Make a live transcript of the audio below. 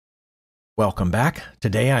Welcome back.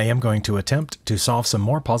 Today I am going to attempt to solve some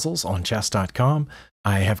more puzzles on chess.com.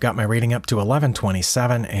 I have got my rating up to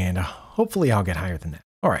 1127 and hopefully I'll get higher than that.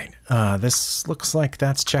 All right, this looks like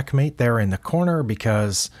that's checkmate there in the corner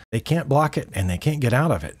because they can't block it and they can't get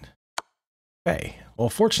out of it. Okay, well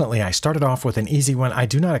fortunately I started off with an easy one. I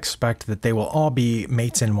do not expect that they will all be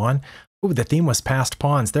mates in one. Ooh, the theme was passed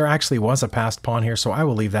pawns. There actually was a passed pawn here, so I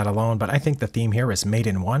will leave that alone, but I think the theme here is mate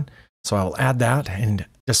in one. So I'll add that, and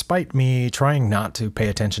despite me trying not to pay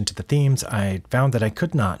attention to the themes, I found that I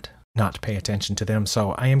could not pay attention to them,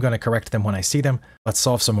 so I am going to correct them when I see them. Let's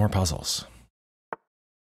solve some more puzzles.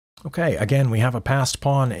 Okay, again, we have a passed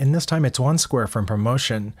pawn, and this time it's one square from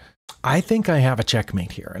promotion. I think I have a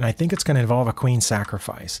checkmate here, and I think it's going to involve a queen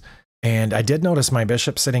sacrifice. And I did notice my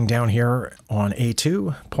bishop sitting down here on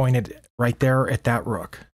a2, pointed right there at that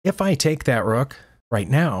rook. If I take that rook right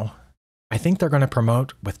now, I think they're going to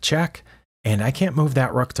promote with check, and I can't move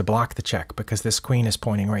that rook to block the check because this queen is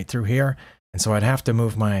pointing right through here. And so I'd have to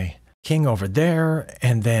move my king over there,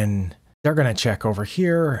 and then they're going to check over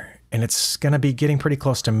here, and it's going to be getting pretty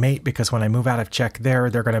close to mate because when I move out of check there,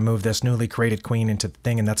 they're going to move this newly created queen into the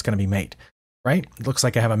thing, and that's going to be mate, right? It looks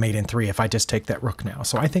like I have a mate in 3 if I just take that rook now.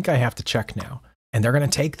 So I think I have to check now, and they're going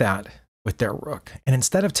to take that with their rook. And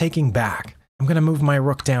instead of taking back, I'm going to move my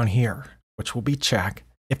rook down here, which will be check.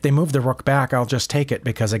 If they move the rook back, I'll just take it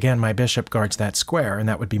because, again, my bishop guards that square, and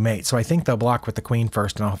that would be mate. So I think they'll block with the queen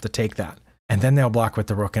first, and I'll have to take that. And then they'll block with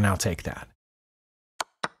the rook, and I'll take that.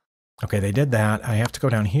 Okay, they did that. I have to go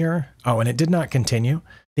down here. Oh, and it did not continue.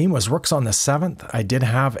 Theme was rooks on the 7th. I did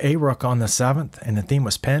have a rook on the 7th, and the theme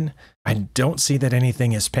was pin. I don't see that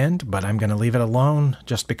anything is pinned, but I'm going to leave it alone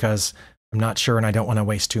just because I'm not sure, and I don't want to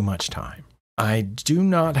waste too much time. I do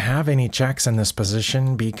not have any checks in this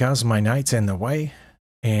position because my knight's in the way.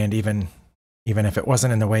 And even if it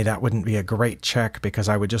wasn't in the way, that wouldn't be a great check because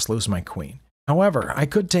I would just lose my queen. However, I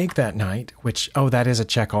could take that knight, which, oh, that is a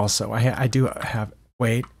check also. I do have,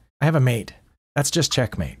 wait, I have a mate. That's just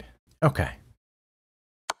checkmate. Okay.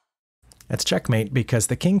 That's checkmate because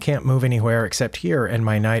the king can't move anywhere except here, and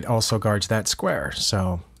my knight also guards that square.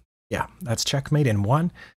 So, yeah, that's checkmate in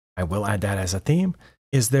 1. I will add that as a theme.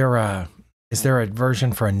 Is there a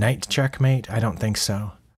version for a knight checkmate? I don't think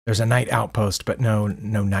so. There's a knight outpost, but no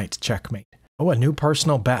knight checkmate. Oh, a new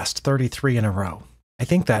personal best, 33 in a row. I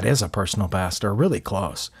think that is a personal best, or really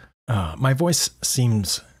close. My voice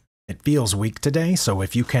it feels weak today, so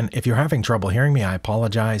if you're having trouble hearing me, I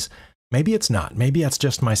apologize. Maybe it's not. Maybe it's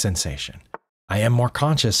just my sensation. I am more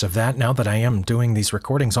conscious of that now that I am doing these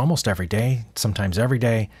recordings almost every day, sometimes every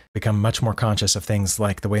day. Become much more conscious of things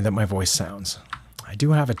like the way that my voice sounds. I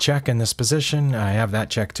do have a check in this position. I have that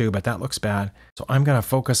check too, but that looks bad. So I'm going to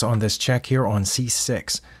focus on this check here on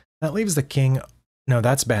c6. That leaves the king. No,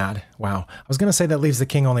 that's bad. Wow. I was going to say that leaves the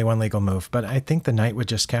king only one legal move, but I think the knight would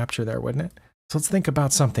just capture there, wouldn't it? So let's think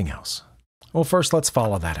about something else. Well, first let's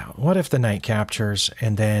follow that out. What if the knight captures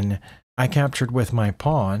and then I captured with my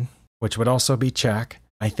pawn, which would also be check?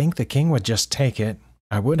 I think the king would just take it.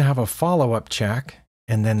 I would have a follow-up check,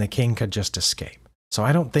 and then the king could just escape. So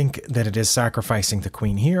I don't think that it is sacrificing the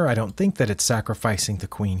queen here. I don't think that it's sacrificing the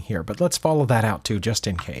queen here, but let's follow that out too, just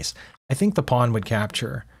in case. I think the pawn would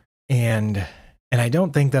capture, and I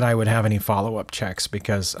don't think that I would have any follow-up checks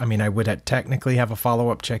because, I mean, I would technically have a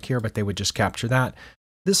follow-up check here, but they would just capture that.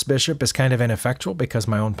 This bishop is kind of ineffectual because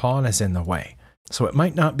my own pawn is in the way. So it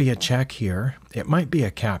might not be a check here. It might be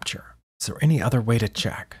a capture. Is there any other way to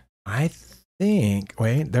check? I think,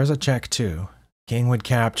 wait, there's a check too. King would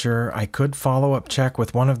capture. I could follow up check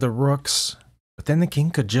with one of the rooks, but then the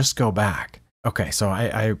king could just go back. Okay, so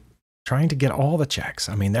I'm trying to get all the checks.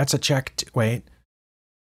 I mean, that's a check. Wait,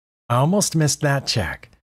 I almost missed that check,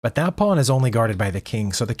 but that pawn is only guarded by the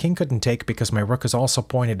king, so the king couldn't take because my rook is also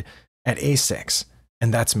pointed at a6,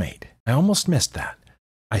 and that's mate. I almost missed that.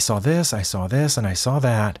 I saw this, and I saw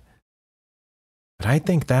that, but I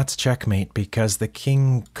think that's checkmate because the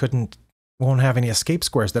king won't have any escape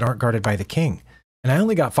squares that aren't guarded by the king. And I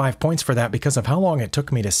only got 5 points for that because of how long it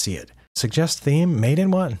took me to see it. Suggest theme, mate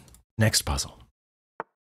in 1. Next puzzle.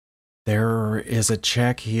 There is a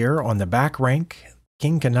check here on the back rank.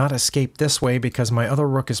 King cannot escape this way because my other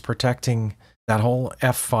rook is protecting that whole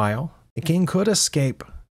F file. The king could escape.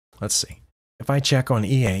 Let's see. If I check on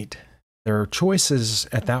E8, there are choices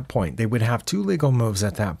at that point. They would have 2 legal moves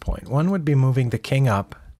at that point. One would be moving the king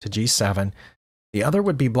up to G7. The other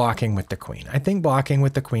would be blocking with the queen. I think blocking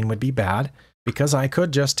with the queen would be bad because I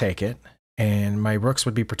could just take it and my rooks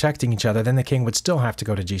would be protecting each other. Then the king would still have to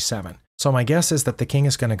go to G7. So my guess is that the king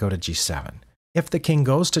is going to go to G7. If the king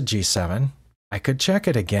goes to G7, I could check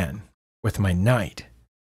it again with my knight.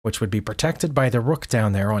 which would be protected by the rook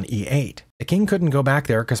down there on e8. The king couldn't go back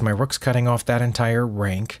there because my rook's cutting off that entire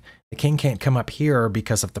rank. The king can't come up here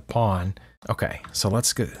because of the pawn. Okay, so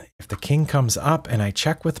let's go. If the king comes up and I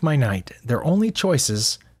check with my knight, their only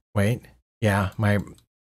choices... Wait, yeah, my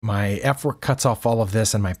f rook cuts off all of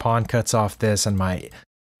this, and my pawn cuts off this, and my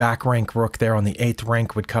back rank rook there on the 8th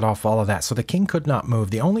rank would cut off all of that. So the king could not move.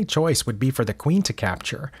 The only choice would be for the queen to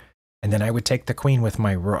capture, and then I would take the queen with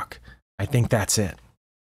my rook. I think that's it.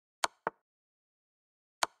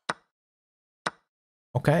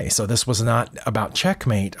 Okay, so this was not about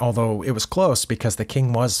checkmate, although it was close because the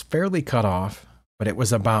king was fairly cut off, but it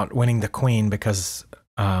was about winning the queen because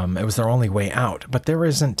it was their only way out. But there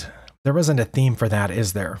isn't a theme for that,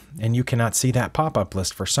 is there? And you cannot see that pop-up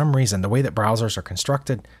list for some reason, the way that browsers are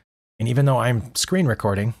constructed. And even though I'm screen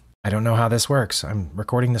recording, I don't know how this works. I'm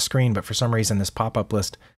recording the screen, but for some reason this pop-up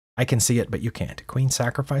list, I can see it, but you can't. Queen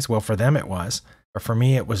sacrifice? Well, for them it was. But for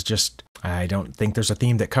me, it was just, I don't think there's a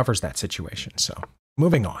theme that covers that situation, so...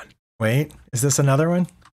 Moving on. Wait, is this another one?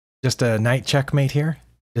 Just a knight checkmate here?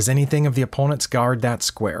 Does anything of the opponents guard that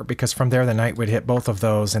square? Because from there the knight would hit both of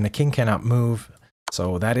those and the king cannot move.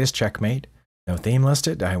 So that is checkmate. No theme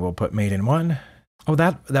listed. I will put mate in 1. Oh,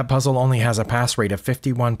 that puzzle only has a pass rate of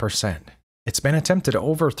 51%. It's been attempted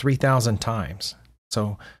over 3,000 times.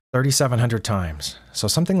 So 3,700 times. So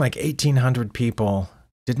something like 1,800 people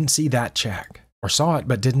didn't see that check. Or saw it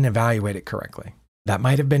but didn't evaluate it correctly. That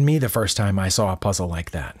might have been me the first time I saw a puzzle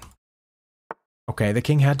like that. Okay, the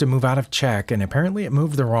king had to move out of check, and apparently it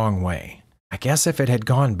moved the wrong way. I guess if it had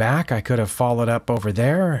gone back, I could have followed up over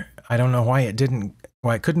there. I don't know why it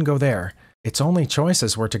couldn't go there. Its only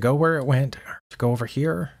choices were to go where it went, to go over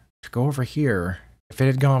here, to go over here. If it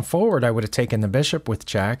had gone forward, I would have taken the bishop with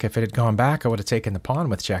check. If it had gone back, I would have taken the pawn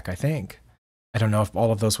with check, I think. I don't know if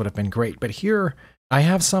all of those would have been great, but here I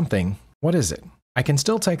have something. What is it? I can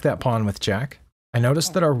still take that pawn with check. I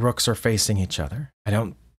noticed that our rooks are facing each other. I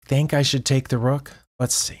don't think I should take the rook.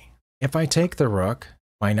 Let's see. If I take the rook,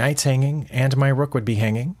 my knight's hanging and my rook would be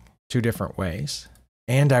hanging 2 different ways.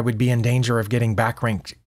 And I would be in danger of getting back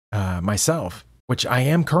ranked myself, which I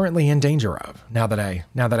am currently in danger of now that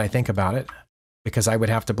I think about it, because I would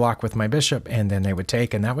have to block with my bishop and then they would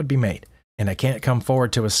take and that would be mate. And I can't come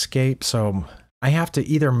forward to escape, so I have to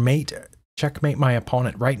either checkmate my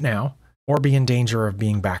opponent right now or be in danger of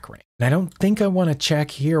being back ranked. And I don't think I want to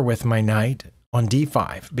check here with my knight on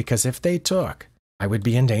d5, because if they took, I would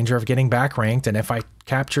be in danger of getting back ranked, and if I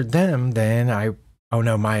captured them, then oh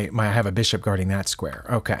no, I have a bishop guarding that square.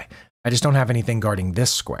 Okay, I just don't have anything guarding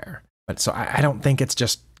this square. But so I don't think it's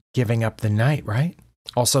just giving up the knight, right?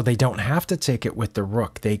 Also, they don't have to take it with the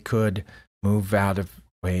rook. They could move out of,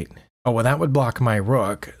 wait. Oh, well, that would block my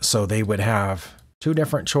rook, so they would have 2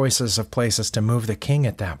 different choices of places to move the king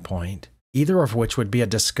at that point. Either of which would be a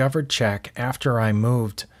discovered check after I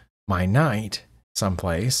moved my knight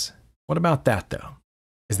someplace. What about that, though?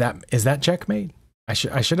 Is that checkmate? I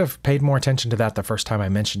should have paid more attention to that the first time I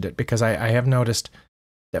mentioned it, because I have noticed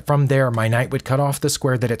that from there, my knight would cut off the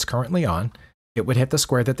square that it's currently on. It would hit the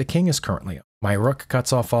square that the king is currently on. My rook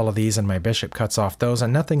cuts off all of these, and my bishop cuts off those,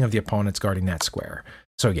 and nothing of the opponents guarding that square.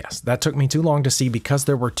 So yes, that took me too long to see because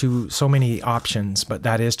there were so many options, but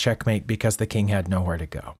that is checkmate because the king had nowhere to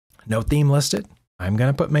go. No theme listed. I'm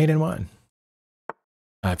going to put mate in 1.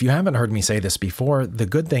 If you haven't heard me say this before, the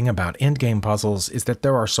good thing about endgame puzzles is that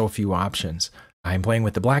there are so few options. I'm playing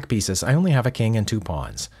with the black pieces. I only have a king and 2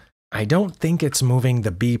 pawns. I don't think it's moving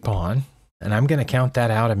the b pawn, and I'm going to count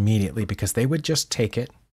that out immediately because they would just take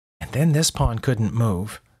it, and then this pawn couldn't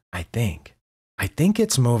move, I think. I think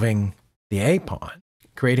it's moving the a pawn,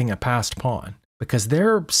 creating a passed pawn, because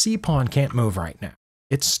their c pawn can't move right now.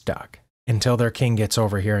 It's stuck until their king gets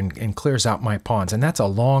over here and clears out my pawns. And that's a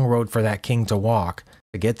long road for that king to walk,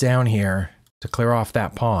 to get down here, to clear off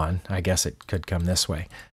that pawn. I guess it could come this way,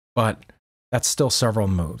 but that's still several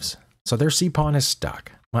moves. So their c pawn is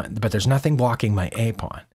stuck, but there's nothing blocking my a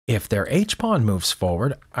pawn. If their h pawn moves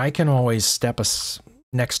forward, I can always step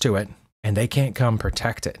next to it, and they can't come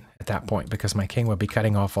protect it at that point because my king would be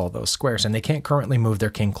cutting off all those squares, and they can't currently move their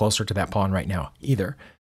king closer to that pawn right now either.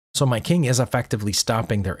 So my king is effectively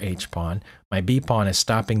stopping their h pawn. My b pawn is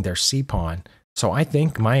stopping their c pawn. So I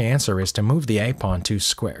think my answer is to move the a pawn 2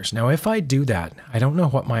 squares. Now, if I do that, I don't know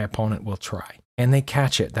what my opponent will try. Can they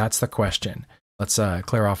catch it? That's the question. Let's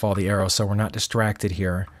clear off all the arrows so we're not distracted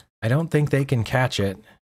here. I don't think they can catch it,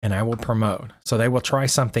 and I will promote. So they will try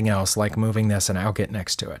something else, like moving this, and I'll get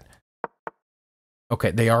next to it.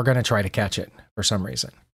 Okay, they are going to try to catch it for some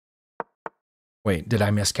reason. Wait, did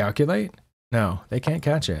I miscalculate? No, they can't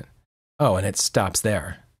catch it. Oh, and it stops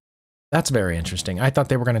there. That's very interesting. I thought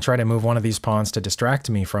they were going to try to move one of these pawns to distract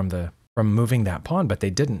me from moving that pawn, but they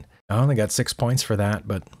didn't. I only got 6 points for that,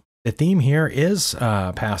 but the theme here is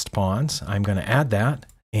passed pawns. I'm going to add that,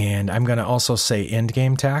 and I'm going to also say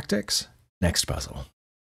endgame tactics. Next puzzle.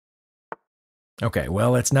 Okay,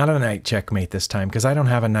 well, it's not a knight checkmate this time because I don't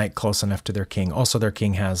have a knight close enough to their king. Also, their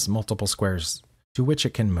king has multiple squares to which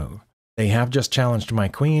it can move. They have just challenged my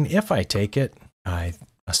queen. If I take it, I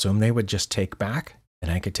assume they would just take back, and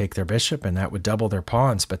I could take their bishop, and that would double their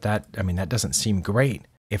pawns, but that doesn't seem great.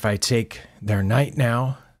 If I take their knight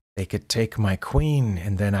now, they could take my queen,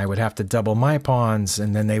 and then I would have to double my pawns,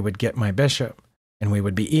 and then they would get my bishop, and we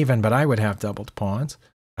would be even, but I would have doubled pawns.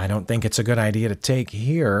 I don't think it's a good idea to take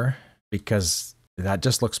here, because that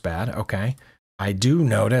just looks bad. Okay. I do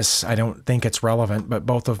notice, I don't think it's relevant, but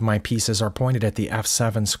both of my pieces are pointed at the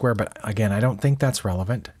f7 square. But again, I don't think that's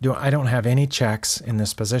relevant. I don't have any checks in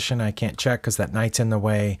this position. I can't check because that knight's in the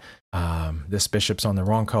way. This bishop's on the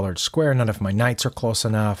wrong colored square. None of my knights are close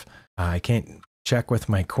enough. I can't check with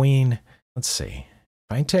my queen. Let's see.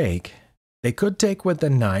 If I take, they could take with the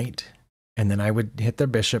knight, and then I would hit their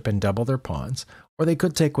bishop and double their pawns. Or they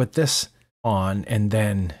could take with this pawn, and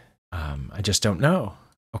then I just don't know.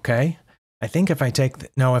 Okay. I think if I take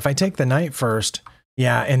the knight first,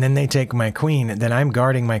 yeah, and then they take my queen, then I'm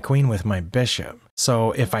guarding my queen with my bishop.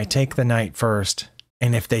 So if I take the knight first,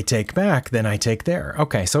 and if they take back, then I take there.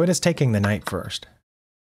 Okay, so it is taking the knight first.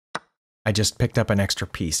 I just picked up an extra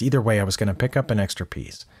piece. Either way, I was going to pick up an extra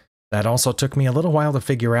piece. That also took me a little while to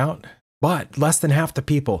figure out, but less than half the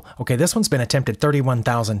people. Okay, this one's been attempted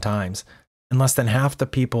 31,000 times. And less than half the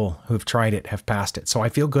people who've tried it have passed it. So I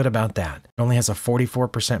feel good about that. It only has a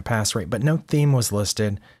 44% pass rate, but no theme was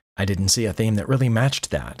listed. I didn't see a theme that really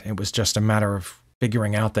matched that. It was just a matter of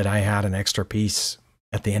figuring out that I had an extra piece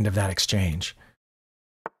at the end of that exchange.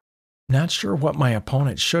 Not sure what my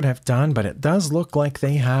opponent should have done, but it does look like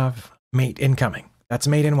they have mate incoming. That's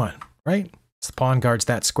mate in 1, right? The pawn guards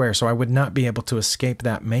that square, so I would not be able to escape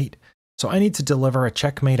that mate. So I need to deliver a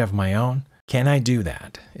checkmate of my own. Can I do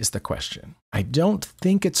that, is the question. I don't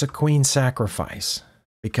think it's a queen sacrifice,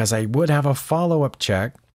 because I would have a follow-up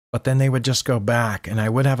check, but then they would just go back, and I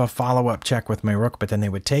would have a follow-up check with my rook, but then they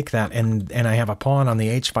would take that, and I have a pawn on the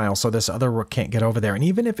h-file, so this other rook can't get over there. And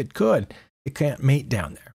even if it could, it can't mate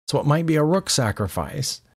down there. So it might be a rook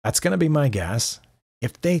sacrifice. That's going to be my guess.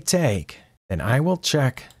 If they take, then I will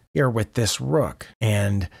check here with this rook,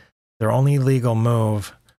 and their only legal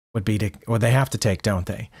move would be to, well, they have to take, don't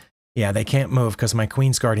they? Yeah, they can't move because my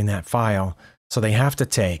queen's guarding that file, so they have to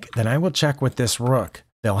take. Then I will check with this rook.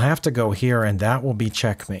 They'll have to go here, and that will be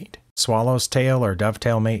checkmate. Swallow's tail or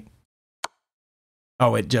dovetail mate.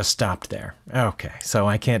 Oh, it just stopped there. Okay, so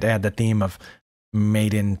I can't add the theme of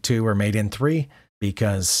mate in 2 or mate in 3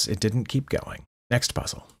 because it didn't keep going. Next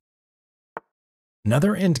puzzle.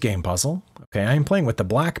 Another endgame puzzle. Okay, I am playing with the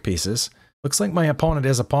black pieces. Looks like my opponent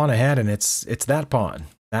is a pawn ahead, and it's that pawn.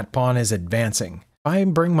 That pawn is advancing. If I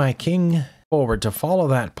bring my king forward to follow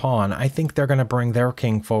that pawn, I think they're going to bring their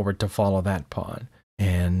king forward to follow that pawn.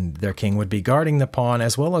 And their king would be guarding the pawn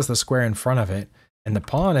as well as the square in front of it. And the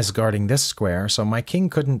pawn is guarding this square, so my king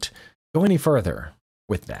couldn't go any further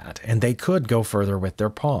with that. And they could go further with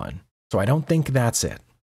their pawn. So I don't think that's it.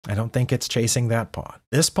 I don't think it's chasing that pawn.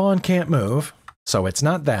 This pawn can't move, so it's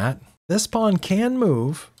not that. This pawn can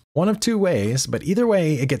move one of 2 ways, but either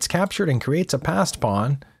way, it gets captured and creates a passed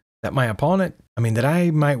pawn that my opponent, that I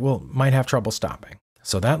might have trouble stopping.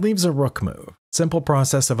 So that leaves a rook move. Simple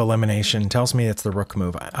process of elimination tells me it's the rook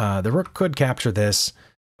move. The rook could capture this,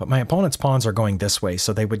 but my opponent's pawns are going this way,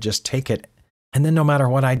 so they would just take it, and then no matter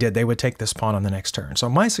what I did, they would take this pawn on the next turn. So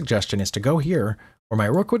my suggestion is to go here, where my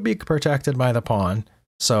rook would be protected by the pawn.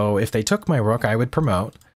 So if they took my rook, I would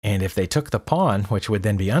promote, and if they took the pawn, which would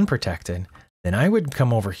then be unprotected, then I would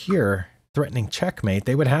come over here, threatening checkmate.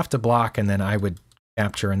 They would have to block, and then I would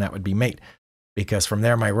capture, and that would be mate. Because from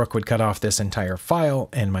there, my rook would cut off this entire file,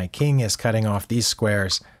 and my king is cutting off these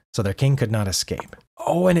squares, so their king could not escape.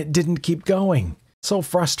 Oh, and it didn't keep going. So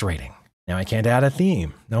frustrating. Now I can't add a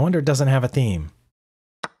theme. No wonder it doesn't have a theme.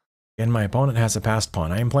 Again, my opponent has a passed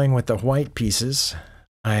pawn. I am playing with the white pieces.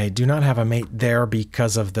 I do not have a mate there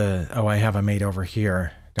because of the... Oh, I have a mate over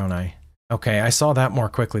here, don't I? Okay, I saw that more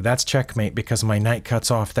quickly. That's checkmate because my knight cuts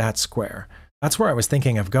off that square. That's where I was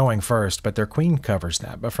thinking of going first, but their queen covers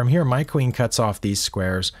that. But from here, my queen cuts off these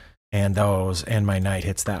squares and those, and my knight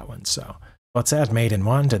hits that one. So let's add mate in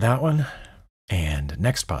 1 to that one. And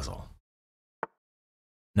next puzzle.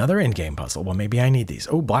 Another endgame puzzle. Well, maybe I need these.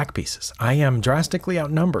 Oh, black pieces. I am drastically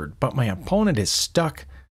outnumbered, but my opponent is stuck.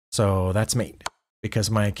 So that's mate,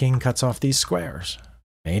 because my king cuts off these squares.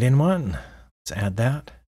 Mate in 1. Let's add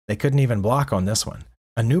that. They couldn't even block on this one.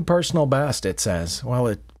 A new personal best, it says. Well,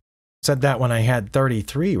 it said that when I had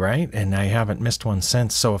 33, right? And I haven't missed one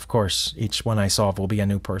since, so of course, each one I solve will be a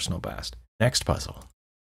new personal best. Next puzzle.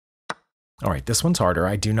 All right, this one's harder.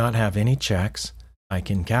 I do not have any checks. I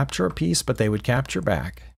can capture a piece, but they would capture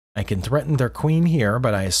back. I can threaten their queen here,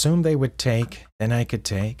 but I assume they would take, then I could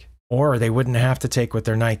take. Or they wouldn't have to take with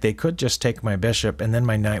their knight. They could just take my bishop, and then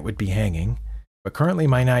my knight would be hanging. But currently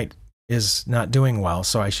my knight is not doing well,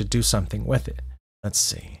 so I should do something with it. Let's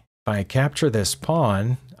see. If I capture this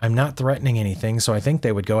pawn, I'm not threatening anything, so I think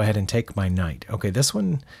they would go ahead and take my knight. Okay, this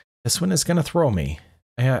one is going to throw me.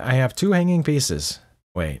 I have two hanging pieces.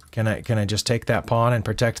 Wait, can I just take that pawn and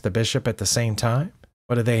protect the bishop at the same time?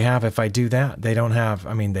 What do they have if I do that? They don't have,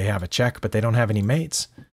 I mean, they have a check, but they don't have any mates.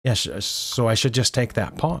 Yes, so I should just take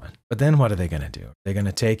that pawn. But then what are they going to do? They're going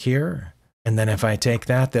to take here, and then if I take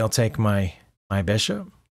that, they'll take my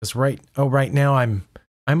bishop. Because right now I'm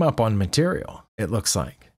up on material, it looks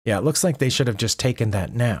like. Yeah, it looks like they should have just taken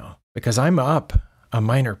that now, because I'm up a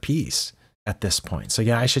minor piece at this point. So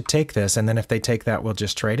yeah, I should take this, and then if they take that, we'll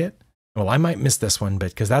just trade it. Well, I might miss this one, but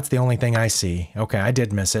because that's the only thing I see. Okay, I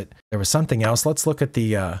did miss it. There was something else. Let's look at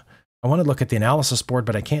the, I want to look at the analysis board,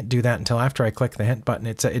 but I can't do that until after I click the hint button.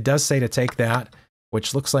 It does say to take that,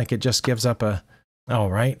 which looks like it just gives up a,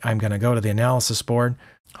 all right, I'm going to go to the analysis board.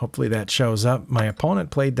 Hopefully that shows up. My opponent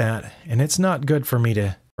played that, and it's not good for me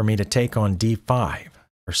to take on d5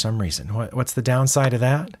 for some reason. What's the downside of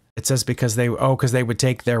that? It says because they would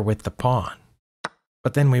take there with the pawn.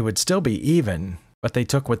 But then we would still be even. But they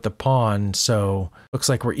took with the pawn, so looks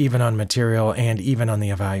like we're even on material and even on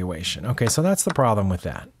the evaluation. Okay, so that's the problem with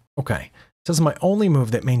that. Okay, it says my only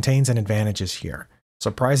move that maintains an advantage is here.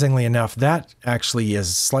 Surprisingly enough, that actually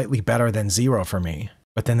is slightly better than 0 for me.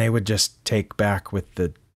 But then they would just take back with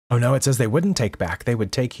the, oh no, it says they wouldn't take back, they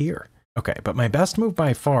would take here. Okay, but my best move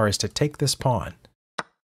by far is to take this pawn.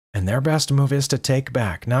 And their best move is to take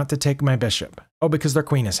back, not to take my bishop. Oh, because their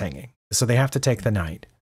queen is hanging, so they have to take the knight.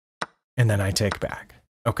 And then I take back.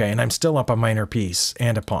 Okay, and I'm still up a minor piece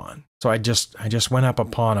and a pawn. So I just went up a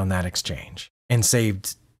pawn on that exchange and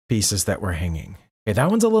saved pieces that were hanging. Okay,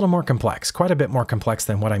 that one's a little more complex, quite a bit more complex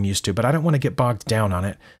than what I'm used to, but I don't want to get bogged down on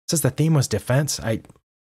it. It says the theme was defense.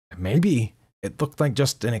 Maybe it looked like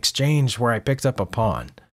just an exchange where I picked up a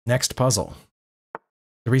pawn. Next puzzle.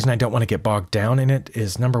 The reason I don't want to get bogged down in it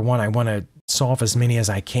is, number one, I want to solve as many as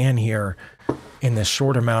I can here in this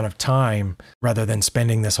short amount of time rather than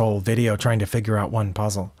spending this whole video trying to figure out one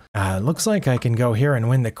puzzle. Looks like I can go here and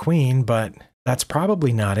win the queen, but that's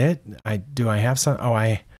probably not it. Do I have some?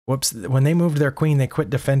 Oh, whoops. When they moved their queen, they quit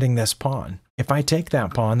defending this pawn. If I take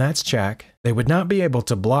that pawn, that's check. They would not be able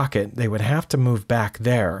to block it. They would have to move back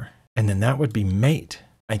there, and then that would be mate,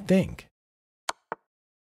 I think.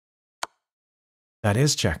 That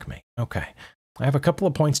is checkmate. Okay. I have a couple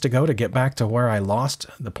of points to go to get back to where I lost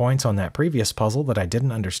the points on that previous puzzle that I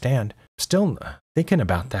didn't understand. Still thinking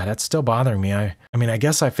about that. It's still bothering me. I mean, I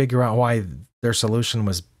guess I figure out why their solution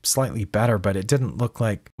was slightly better, but it didn't look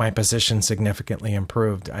like my position significantly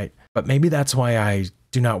improved. But maybe that's why I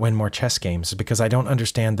do not win more chess games, because I don't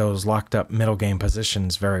understand those locked up middle game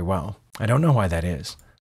positions very well. I don't know why that is.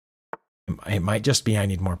 It might just be I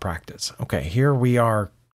need more practice. Okay, here we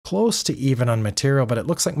are close to even on material, but it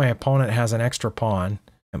looks like my opponent has an extra pawn.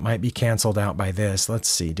 It might be canceled out by this. Let's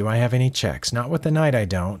see. Do I have any checks? Not with the knight, I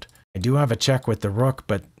don't. I do have a check with the rook,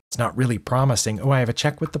 but it's not really promising. Oh, I have a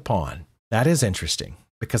check with the pawn. That is interesting,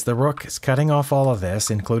 because the rook is cutting off all of this,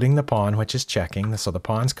 including the pawn, which is checking. So the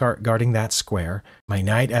pawn's guarding that square. My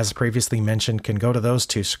knight, as previously mentioned, can go to those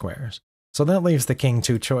two squares. So that leaves the king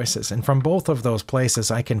two choices. And from both of those places,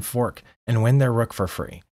 I can fork and win their rook for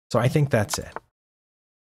free. So I think that's it.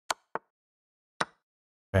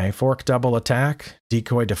 Okay, fork double attack,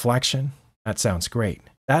 decoy deflection. That sounds great.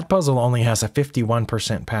 That puzzle only has a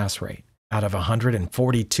 51% pass rate out of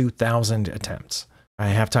 142,000 attempts. I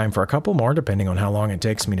have time for a couple more, depending on how long it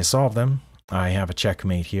takes me to solve them. I have a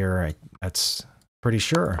checkmate here. That's pretty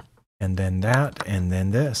sure. And then that, and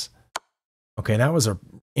then this. Okay, that was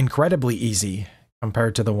incredibly easy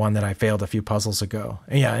compared to the one that I failed a few puzzles ago.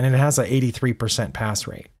 Yeah, and it has an 83% pass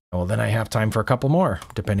rate. Well, then I have time for a couple more,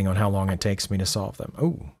 depending on how long it takes me to solve them.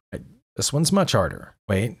 Oh, this one's much harder.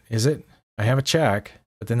 Wait, is it? I have a check,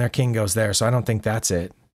 but then their king goes there, so I don't think that's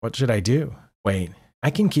it. What should I do? Wait, I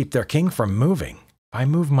can keep their king from moving. If I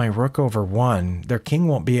move my rook over one, their king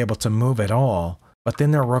won't be able to move at all, but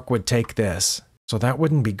then their rook would take this, so that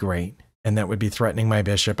wouldn't be great. And that would be threatening my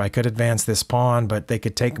bishop. I could advance this pawn, but they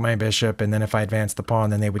could take my bishop, and then if I advance the pawn,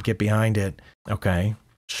 then they would get behind it. Okay.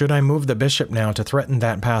 Should I move the bishop now to threaten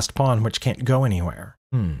that passed pawn, which can't go anywhere?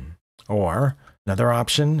 Or Another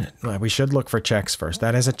option, we should look for checks first.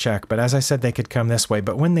 That is a check, but as I said, they could come this way.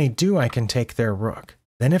 But when they do, I can take their rook.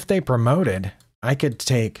 Then if they promoted, I could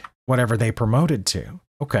take whatever they promoted to.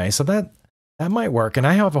 Okay, so that might work. And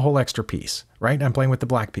I have a whole extra piece, right? I'm playing with the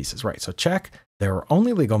black pieces, right? So check, their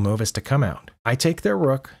only legal move is to come out. I take their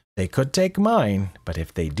rook. They could take mine, but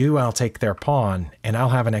if they do, I'll take their pawn and I'll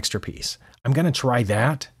have an extra piece. I'm going to try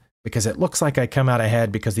that because it looks like I come out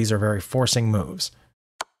ahead because these are very forcing moves.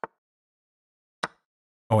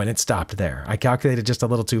 Oh, and it stopped there. I calculated just a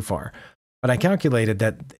little too far. But I calculated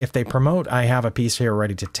that if they promote, I have a piece here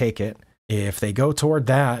ready to take it. If they go toward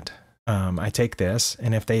that, I take this.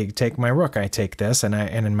 And if they take my rook, I take this. And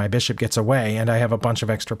then my bishop gets away, and I have a bunch of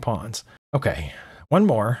extra pawns. Okay, one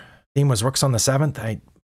more. Theme was rooks on the 7th.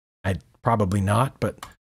 I'd probably not, but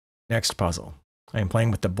next puzzle. I am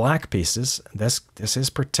playing with the black pieces. This is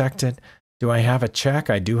protected. Do I have a check?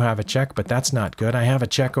 I do have a check, but that's not good. I have a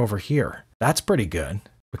check over here. That's pretty good,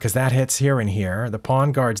 because that hits here and here. The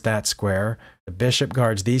pawn guards that square. The bishop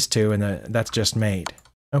guards these two, and that's just mate.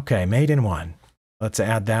 Okay, mate in 1. Let's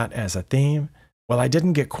add that as a theme. Well, I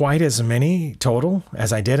didn't get quite as many total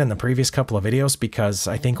as I did in the previous couple of videos because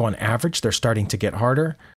I think on average they're starting to get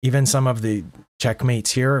harder. Even some of the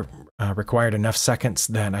checkmates here required enough seconds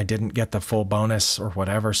that I didn't get the full bonus or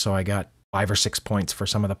whatever, so I got 5 or 6 points for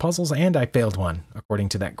some of the puzzles, and I failed one according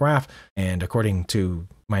to that graph and according to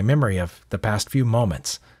my memory of the past few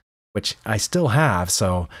moments, which I still have.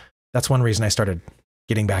 So that's one reason I started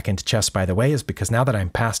getting back into chess, by the way, is because now that I'm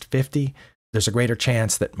past 50, there's a greater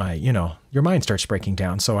chance that your mind starts breaking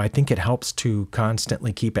down. So I think it helps to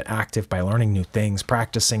constantly keep it active by learning new things,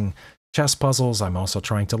 practicing chess puzzles. I'm also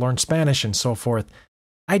trying to learn Spanish and so forth.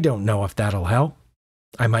 I don't know if that'll help.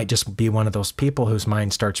 I might just be one of those people whose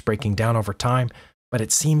mind starts breaking down over time, but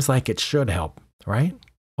it seems like it should help, right?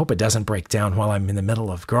 Hope it doesn't break down while I'm in the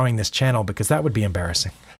middle of growing this channel, because that would be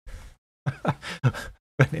embarrassing.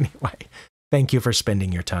 But anyway, thank you for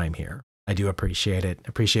spending your time here. I do appreciate it.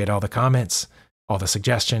 Appreciate all the comments, all the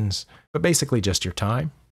suggestions, but basically just your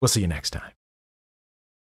time. We'll see you next time.